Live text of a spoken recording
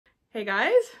Hey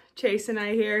guys, Chase and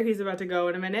I here. He's about to go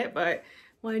in a minute, but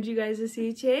wanted you guys to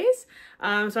see Chase. So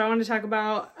I wanted to talk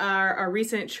about our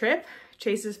recent trip,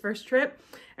 Chase's first trip,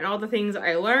 and all the things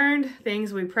I learned,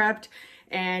 things we prepped,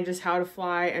 and just how to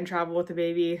fly and travel with the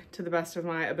baby to the best of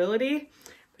my ability.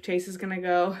 But Chase is gonna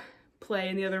go play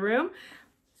in the other room.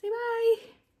 Say bye.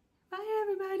 Bye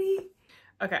everybody.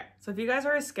 Okay, so if you guys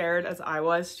are as scared as I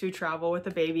was to travel with a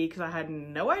baby because I had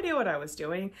no idea what I was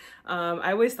doing,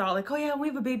 I always thought like, oh yeah, we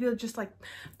have a baby, we'll just like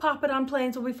pop it on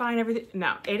planes, we'll be fine, everything.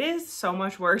 No, it is so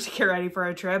much work to get ready for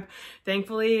a trip.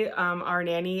 Thankfully, our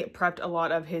nanny prepped a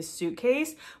lot of his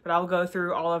suitcase, but I'll go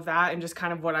through all of that and just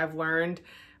kind of what I've learned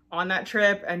on that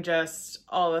trip and just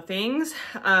all the things.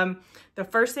 The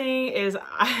first thing is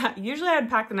usually I'd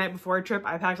pack the night before a trip.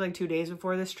 I packed like 2 days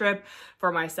before this trip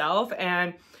for myself,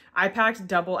 and I packed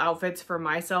double outfits for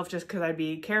myself just because I'd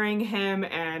be carrying him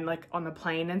and like on the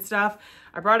plane and stuff.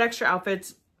 I brought extra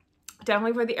outfits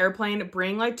definitely for the airplane.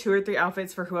 Bring like 2 or 3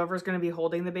 outfits for whoever's going to be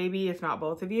holding the baby, if not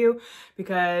both of you,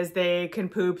 because they can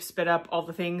poop, spit up all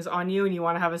the things on you, and you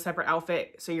want to have a separate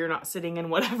outfit so you're not sitting in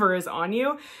whatever is on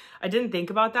you. I didn't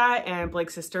think about that, and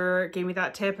Blake's sister gave me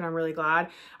that tip, and I'm really glad.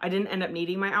 I didn't end up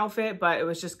needing my outfit, but it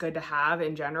was just good to have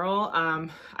in general. I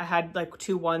had like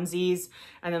 2 onesies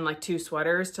and then like 2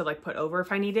 sweaters to like put over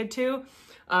if I needed to.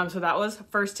 So that was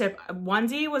first tip.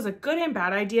 Onesie was a good and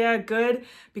bad idea. Good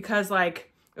because like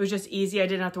it was just easy. I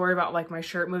didn't have to worry about like my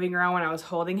shirt moving around when I was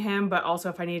holding him, but also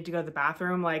if I needed to go to the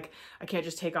bathroom, like I can't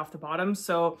just take off the bottom.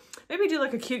 So maybe do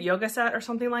like a cute yoga set or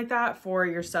something like that for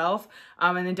yourself.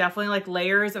 And then definitely like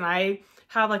layers. And I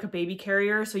have like a baby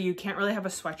carrier, so you can't really have a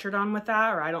sweatshirt on with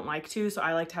that, or I don't like to. So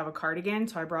I like to have a cardigan.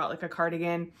 So I brought like a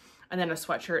cardigan and then a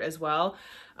sweatshirt as well.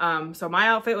 So my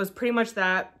outfit was pretty much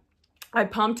that. I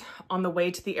pumped on the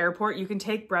way to the airport. You can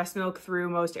take breast milk through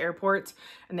most airports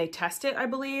and they test it, I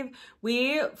believe.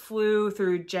 We flew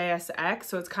through JSX,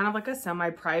 so it's kind of like a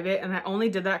semi-private, and I only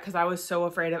did that because I was so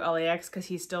afraid of LAX because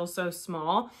he's still so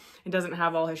small. It doesn't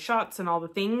have all his shots and all the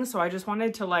things, so I just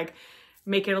wanted to like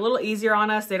make it a little easier on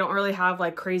us. They don't really have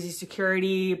like crazy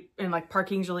security, and like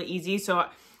parking's really easy. So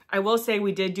I will say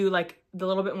we did do like the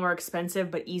little bit more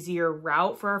expensive but easier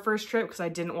route for our first trip because I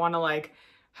didn't want to like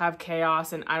have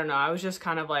chaos, and I don't know, I was just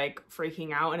kind of like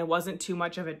freaking out, and it wasn't too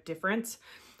much of a difference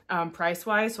price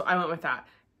wise, so I went with that.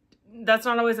 That's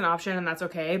not always an option, and that's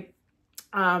okay.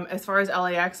 As far as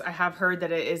LAX, I have heard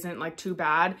that it isn't like too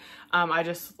bad. I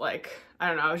just like, I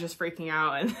don't know, I was just freaking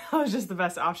out, and that was just the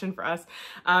best option for us.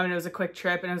 And it was a quick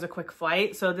trip and it was a quick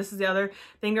flight. So this is the other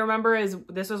thing to remember, is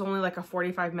this was only like a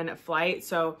 45-minute flight,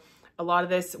 so a lot of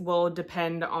this will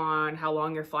depend on how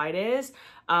long your flight is.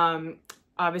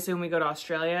 Obviously, when we go to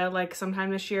Australia, like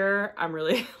sometime this year, I'm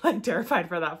really like terrified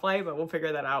for that flight, but we'll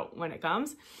figure that out when it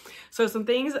comes. So some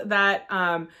things that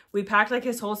we packed, like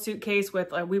his whole suitcase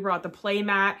with, like we brought the play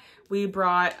mat. We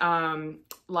brought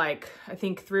like I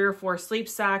think 3 or 4 sleep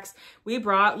sacks. We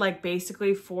brought like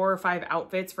basically 4 or 5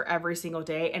 outfits for every single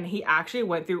day. And he actually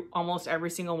went through almost every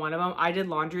single one of them. I did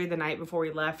laundry the night before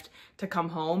we left to come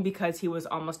home because he was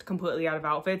almost completely out of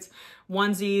outfits.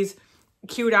 Onesies,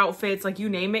 cute outfits, like you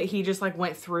name it, he just like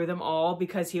went through them all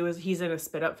because he's in a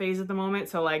spit up phase at the moment.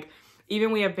 So like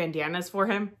even we have bandanas for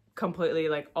him, completely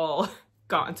like all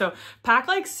gone. So pack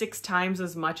like 6 times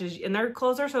as much as, and their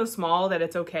clothes are so small that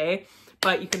it's okay,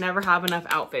 but you can never have enough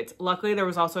outfits. Luckily there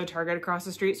was also a Target across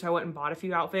the street, so I went and bought a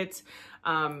few outfits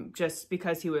just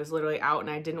because he was literally out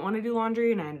and I didn't want to do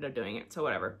laundry, and I ended up doing it, so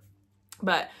whatever.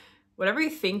 But whatever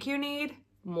you think you need,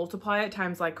 multiply it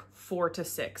times like 4 to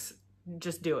 6.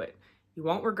 Just do it. You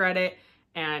won't regret it,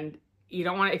 and you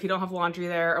don't want to, if you don't have laundry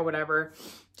there or whatever,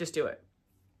 just do it.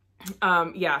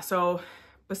 Yeah, so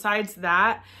besides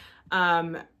that,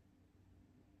 in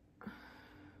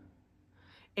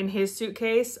his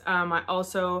suitcase, I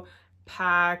also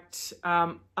packed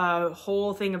a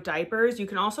whole thing of diapers. You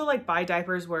can also like buy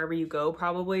diapers wherever you go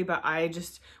probably, but I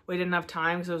just waited enough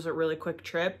time because it was a really quick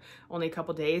trip, only a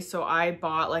couple days. So I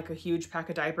bought like a huge pack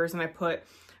of diapers, and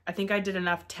I think I did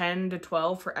enough 10 to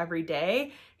 12 for every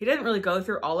day. He didn't really go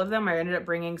through all of them. I ended up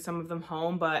bringing some of them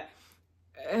home, but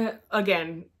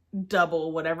again,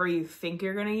 double whatever you think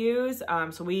you're gonna use.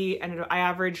 So I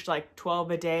averaged like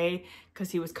 12 a day because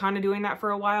he was kind of doing that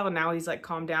for a while, and now he's like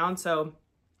calmed down. So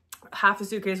half the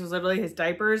suitcase was literally his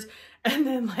diapers and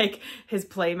then like his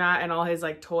play mat and all his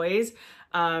like toys.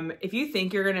 If you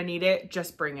think you're gonna need it,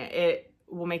 just bring it. It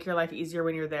will make your life easier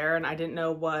when you're there, and I didn't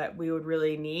know what we would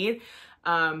really need.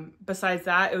 Besides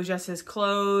that, it was just his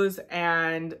clothes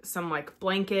and some like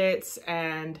blankets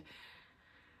and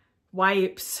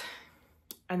wipes,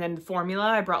 and then formula.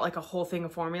 I brought like a whole thing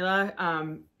of formula.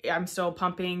 I'm still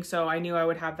pumping, so I knew I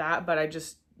would have that, but I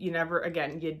just you never,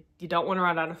 again, you don't want to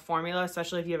run out of formula,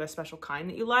 especially if you have a special kind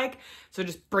that you like. So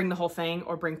just bring the whole thing,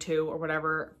 or bring 2 or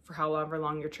whatever for however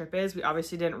long your trip is. We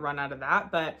obviously didn't run out of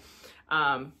that, but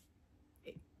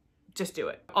just do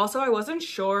it. Also, I wasn't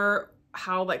sure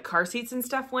how like car seats and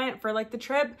stuff went for like the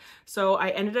trip, so I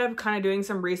ended up kind of doing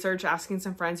some research, asking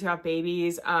some friends who have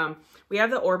babies. We have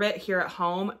the Orbit here at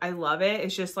home. I love it.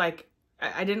 It's just like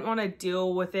I didn't want to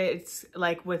deal with it. It's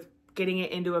like with getting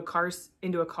it into a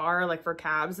car like for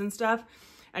cabs and stuff.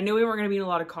 I knew we weren't going to be in a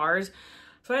lot of cars,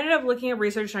 so I ended up looking at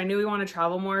research, and I knew we want to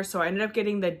travel more, so I ended up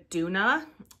getting the Duna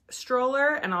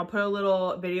stroller, and I'll put a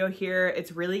little video here.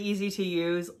 It's really easy to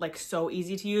use, like so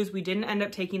easy to use. We didn't end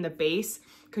up taking the base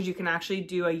because you can actually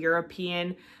do a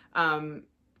European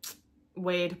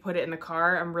way to put it in the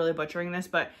car. I'm really butchering this,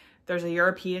 but there's a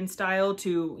European style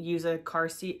to use a car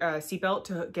seatbelt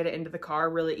to get it into the car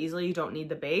really easily. You don't need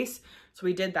the base. So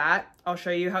we did that. I'll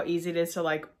show you how easy it is to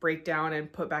like break down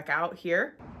and put back out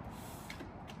here.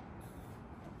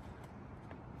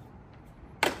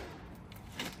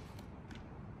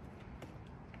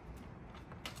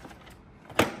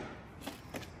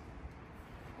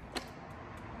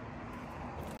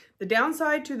 The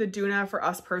downside to the Duna for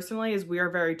us personally is we are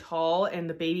very tall and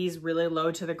the baby's really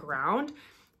low to the ground.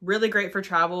 Really great for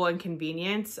travel and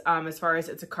convenience, as far as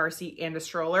it's a car seat and a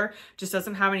stroller. Just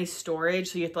doesn't have any storage,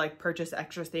 so you have to like purchase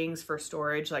extra things for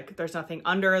storage. Like there's nothing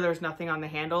under, there's nothing on the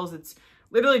handles. It's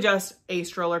literally just a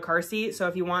stroller car seat. So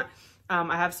if you want,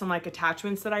 I have some like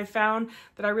attachments that I found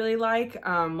that I really like.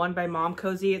 One by Mom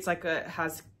Cozy. It's like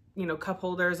has, you know, cup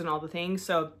holders and all the things.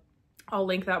 So I'll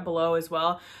link that below as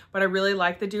well. But I really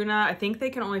like the Duna. I think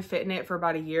they can only fit in it for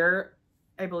about a year,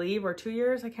 I believe, or 2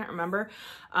 years. I can't remember.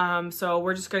 So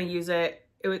we're just going to use it.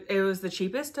 It was the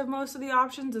cheapest of most of the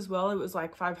options as well. It was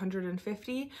like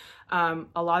 $550.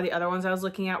 A lot of the other ones I was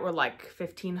looking at were like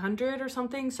 $1,500 or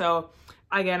something. So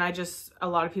again, a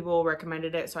lot of people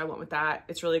recommended it, so I went with that.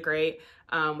 It's really great.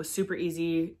 It was super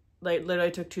easy. Like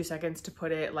literally took 2 seconds to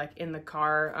put it like in the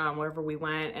car wherever we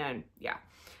went, and yeah.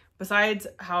 Besides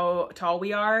how tall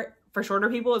we are, for shorter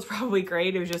people, it's probably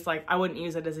great. It was just like, I wouldn't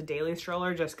use it as a daily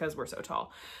stroller just because we're so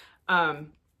tall.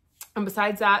 And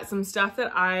besides that, some stuff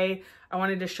that I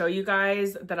wanted to show you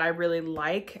guys that I really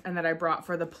like and that I brought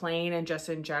for the plane and just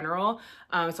in general.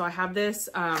 So I have this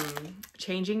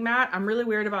changing mat. I'm really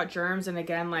weird about germs. And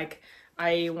again, like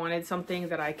I wanted something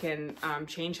that I can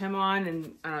change him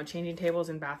on, and changing tables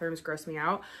in bathrooms gross me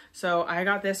out. So I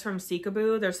got this from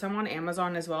Seekaboo. There's some on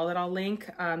Amazon as well that I'll link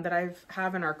that I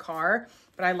have in our car.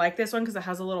 But I like this one because it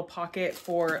has a little pocket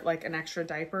for like an extra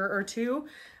diaper or two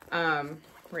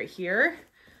right here.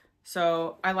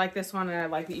 So I like this one, and I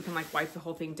like that you can like wipe the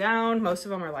whole thing down. Most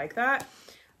of them are like that.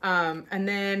 And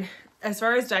then as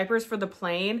far as diapers for the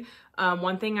plane,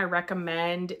 one thing I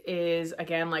recommend is,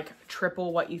 again, like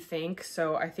triple what you think.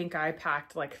 So I think I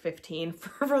packed like 15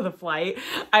 for the flight.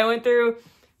 I went through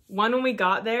one when we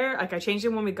got there. Like I changed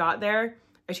them when we got there.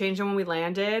 I changed them when we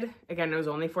landed. Again, it was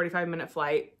only a 45-minute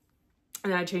flight.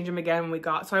 And then I changed them again when we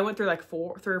got, so I went through like 3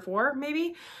 or 4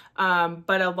 maybe.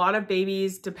 But a lot of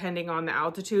babies, depending on the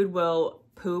altitude, will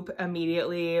poop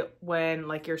immediately when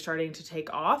like you're starting to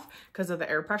take off because of the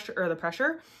air pressure or the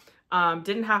pressure.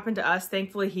 Didn't happen to us.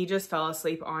 Thankfully, he just fell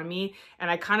asleep on me, and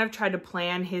I kind of tried to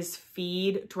plan his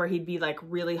feed to where he'd be like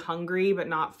really hungry but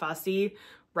not fussy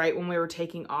right when we were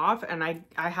taking off. And I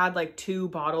had like 2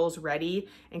 bottles ready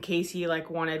in case he like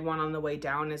wanted one on the way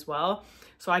down as well.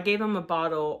 So I gave him a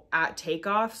bottle at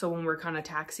takeoff. So when we're kind of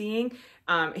taxiing,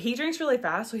 he drinks really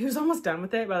fast. So he was almost done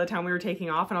with it by the time we were taking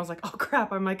off. And I was like, oh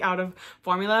crap, I'm like out of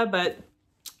formula. But,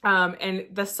 and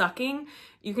the sucking,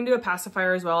 you can do a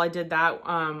pacifier as well. I did that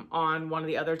on one of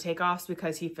the other takeoffs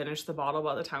because he finished the bottle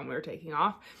by the time we were taking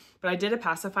off. But I did a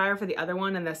pacifier for the other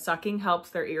one, and the sucking helps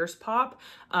their ears pop.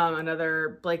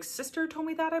 Blake's sister told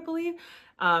me that, I believe.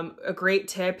 A great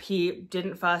tip. He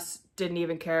didn't fuss, didn't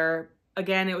even care.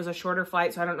 Again, it was a shorter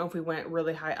flight, so I don't know if we went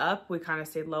really high up. We kind of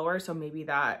stayed lower, so maybe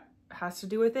that has to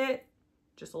do with it.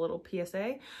 Just a little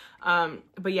PSA.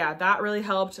 But yeah, that really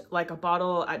helped. Like a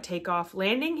bottle at takeoff.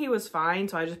 Landing, he was fine,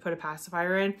 so I just put a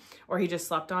pacifier in, or he just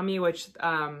slept on me, which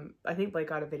I think Blake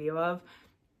got a video of.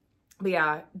 But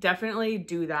yeah, definitely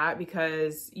do that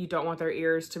because you don't want their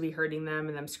ears to be hurting them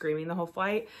and them screaming the whole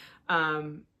flight.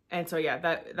 And so yeah,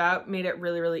 that made it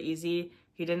really, really easy.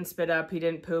 He didn't spit up, he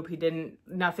didn't poop,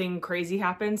 nothing crazy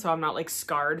happened. So I'm not like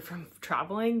scarred from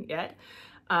traveling yet.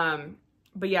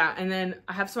 But yeah, and then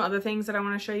I have some other things that I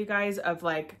want to show you guys of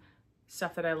like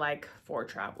stuff that I like for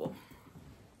travel.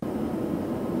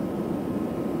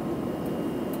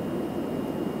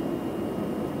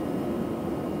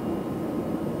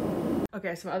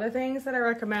 Okay, some other things that I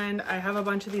recommend. I have a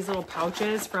bunch of these little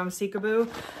pouches from Seekaboo.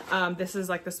 This is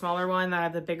like the smaller one. I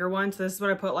have the bigger one. So this is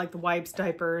what I put like the wipes,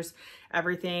 diapers,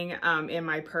 everything in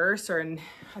my purse, or in,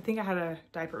 I think I had a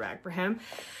diaper bag for him.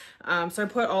 So I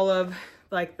put all of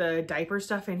like the diaper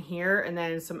stuff in here, and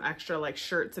then some extra like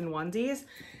shirts and onesies.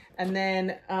 And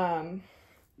then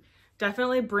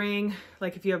definitely bring,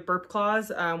 like if you have burp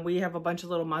cloths, we have a bunch of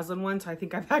little muslin ones. So I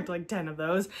think I've packed like 10 of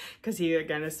those because he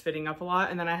again is fitting up a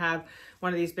lot. And then I have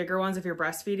one of these bigger ones. If you're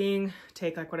breastfeeding,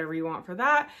 take like whatever you want for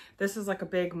that. This is like a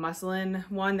big muslin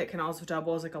one that can also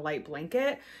double as like a light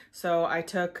blanket. So I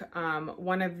took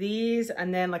one of these,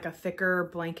 and then like a thicker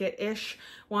blanket-ish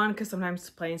one, because sometimes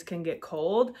planes can get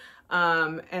cold.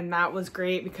 And that was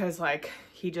great because like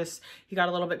he got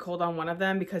a little bit cold on one of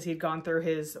them because he'd gone through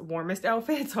his warmest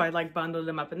outfit. So I like bundled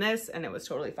him up in this, and it was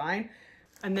totally fine.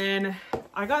 And then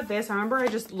I got this. I remember I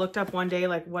just looked up one day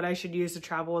like what I should use to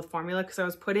travel with formula, because I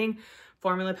was putting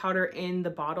formula powder in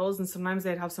the bottles, and sometimes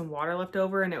they'd have some water left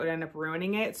over and it would end up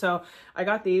ruining it. So I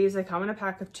got these. They come in a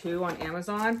pack of 2 on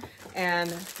Amazon, and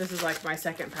this is like my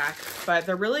second pack. But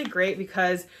they're really great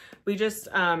because we just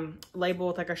label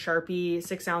with like a Sharpie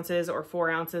 6 ounces or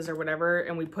 4 ounces or whatever,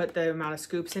 and we put the amount of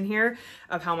scoops in here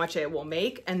of how much it will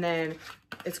make. And then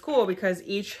it's cool because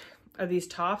each of these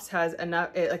tops has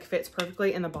enough, it like fits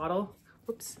perfectly in the bottle.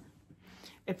 Whoops.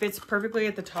 It fits perfectly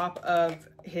at the top of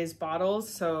his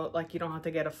bottles, so like you don't have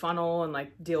to get a funnel and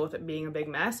like deal with it being a big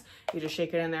mess. You just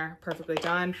shake it in there, perfectly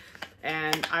done.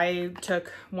 And I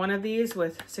took one of these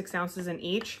with 6 ounces in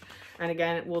each, and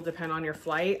again it will depend on your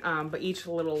flight, but each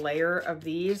little layer of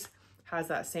these has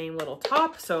that same little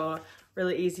top, so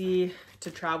really easy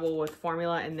to travel with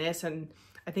formula in this. And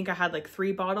I think I had like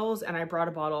 3 bottles, and I brought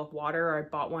a bottle of water, or I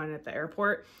bought one at the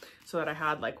airport so that I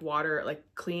had like water, like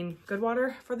clean, good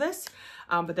water for this.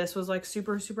 But this was like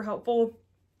super, super helpful.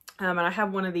 And I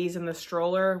have one of these in the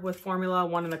stroller with formula,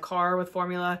 one in the car with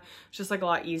formula. It's just like a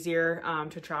lot easier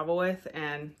to travel with,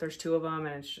 and there's 2 of them,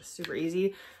 and it's just super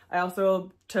easy. I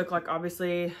also took like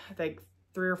obviously like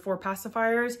 3 or 4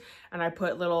 pacifiers, and I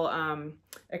put little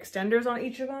extenders on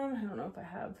each of them. I don't know if I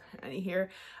have any here,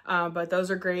 but those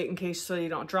are great in case so you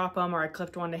don't drop them. Or I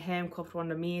clipped one to him, clipped one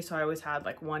to me, so I always had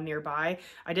like one nearby.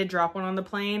 I did drop one on the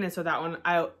plane, and so that one,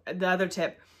 the other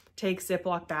tip, take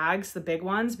Ziploc bags, the big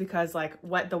ones, because like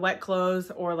the wet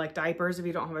clothes or like diapers, if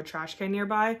you don't have a trash can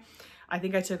nearby. I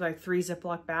think I took like 3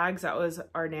 Ziploc bags. That was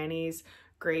our nanny's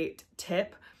great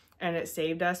tip, and it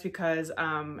saved us because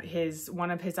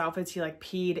one of his outfits, he like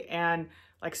peed and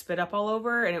like spit up all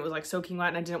over, and it was like soaking wet,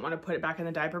 and I didn't want to put it back in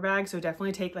the diaper bag. So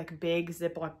definitely take like big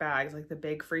Ziploc bags, like the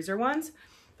big freezer ones.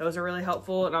 Those are really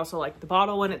helpful. And also like the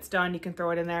bottle, when it's done, you can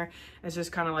throw it in there. It's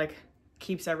just kind of like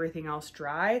keeps everything else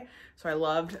dry. So I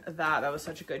loved that. That was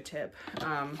such a good tip.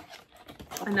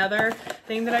 Another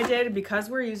thing that I did, because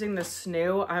we're using the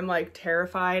snoo, I'm like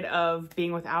terrified of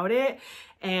being without it.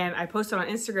 And I posted on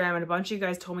Instagram, and a bunch of you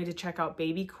guys told me to check out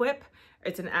Baby Quip.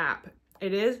 It's an app.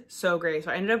 It is so great.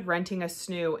 So I ended up renting a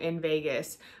snoo in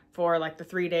Vegas for like the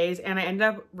 3 days, and I ended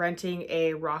up renting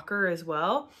a rocker as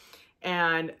well.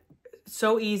 And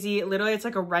so easy. Literally, it's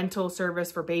like a rental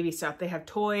service for baby stuff. They have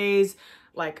toys,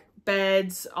 like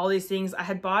beds, all these things. I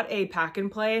had bought a pack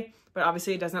and play, but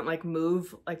obviously it doesn't like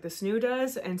move like the snoo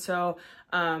does. And so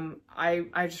I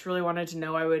just really wanted to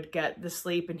know I would get the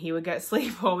sleep and he would get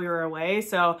sleep while we were away.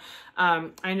 So I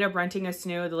ended up renting a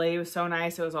snoo. The lady was so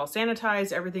nice. It was all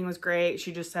sanitized. Everything was great.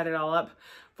 She just set it all up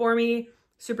for me.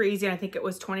 Super easy. And I think it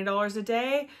was $20 a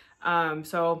day.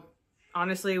 So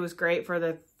honestly, it was great for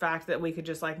the fact that we could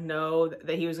just like know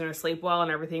that he was going to sleep well and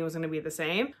everything was going to be the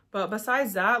same. But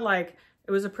besides that, like,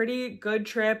 it was a pretty good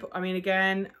trip. I mean,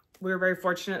 again, we were very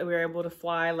fortunate that we were able to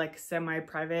fly like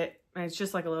semi-private, and it's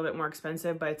just like a little bit more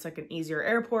expensive, but it's like an easier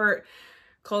airport,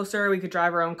 closer. We could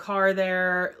drive our own car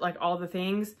there, like all the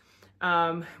things.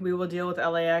 We will deal with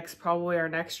LAX probably our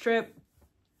next trip.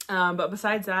 But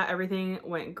besides that, everything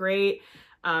went great.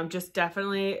 Just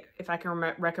definitely, if I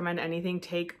can recommend anything,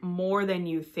 take more than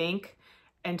you think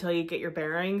until you get your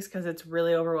bearings, because it's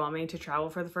really overwhelming to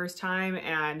travel for the first time.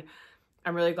 And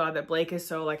I'm really glad that Blake is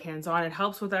so like hands-on. It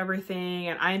helps with everything.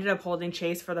 And I ended up holding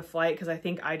Chase for the flight because I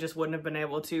think I just wouldn't have been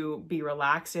able to be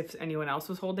relaxed if anyone else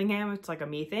was holding him. It's like a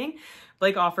me thing.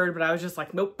 Blake offered, but I was just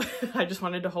like, nope. I just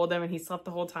wanted to hold him, and he slept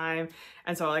the whole time.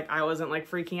 And so like I wasn't like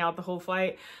freaking out the whole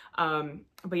flight.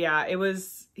 But yeah,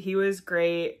 he was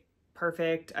great.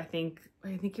 Perfect. I think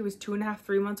he was 2.5,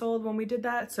 3 months old when we did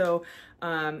that. So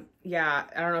yeah,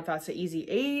 I don't know if that's an easy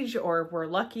age or if we're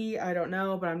lucky. I don't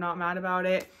know, but I'm not mad about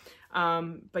it.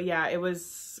 But yeah, it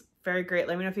was very great.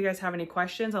 Let me know if you guys have any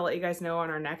questions. I'll let you guys know on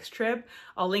our next trip.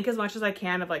 I'll link as much as I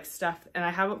can of like stuff, and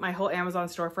I have my whole Amazon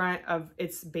storefront of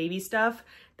its baby stuff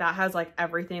that has like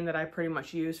everything that I pretty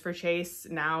much use for Chase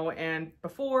now and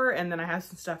before, and then I have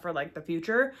some stuff for like the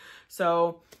future.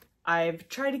 So I've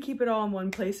tried to keep it all in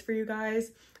one place for you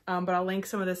guys, but I'll link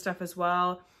some of this stuff as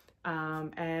well.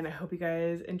 And I hope you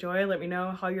guys enjoy. Let me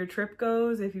know how your trip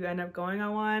goes if you end up going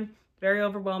on one. Very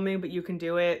overwhelming, but you can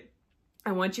do it.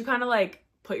 And once you kind of like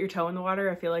put your toe in the water,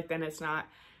 I feel like then it's not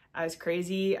as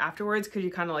crazy afterwards, because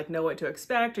you kind of like know what to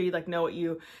expect, or you like know what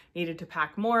you needed to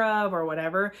pack more of or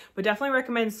whatever. But definitely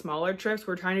recommend smaller trips.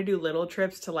 We're trying to do little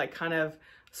trips to like kind of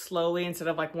slowly, instead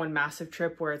of like one massive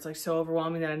trip where it's like so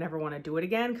overwhelming that I never want to do it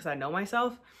again, because I know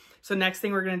myself. So next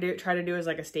thing we're gonna try to do is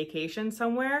like a staycation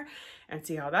somewhere and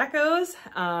see how that goes.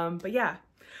 But yeah,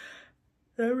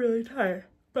 I'm really tired.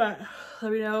 But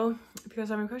let me know if you guys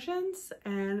have any questions,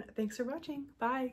 and thanks for watching. Bye.